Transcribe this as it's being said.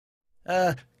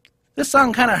This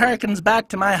song kind of harkens back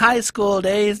to my high school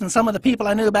days and some of the people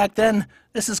I knew back then.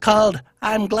 This is called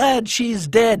I'm Glad She's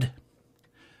Dead.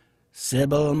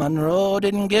 Sybil Monroe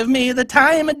didn't give me the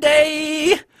time of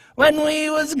day when we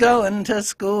was going to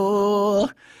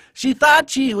school. She thought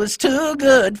she was too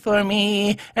good for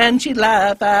me, and she'd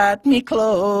laugh at me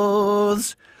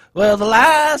clothes. Well, the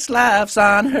last laugh's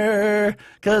on her,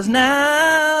 'cause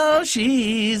now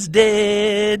she's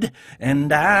dead,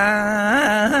 and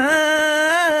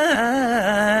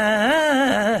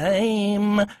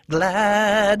I'm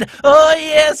glad. Oh,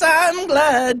 yes, I'm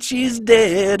glad she's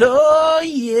dead. Oh,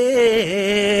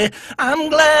 yeah. I'm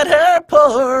glad her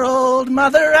poor old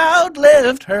mother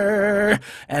outlived her,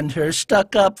 and her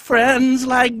stuck-up friends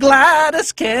like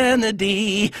Gladys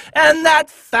Kennedy, and that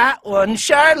fat one,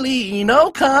 Charlene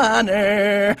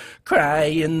O'Connor,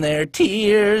 crying their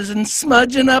tears and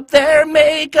smudging up their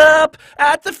makeup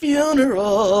at the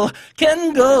funeral,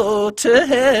 can go to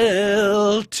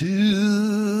hell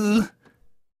too.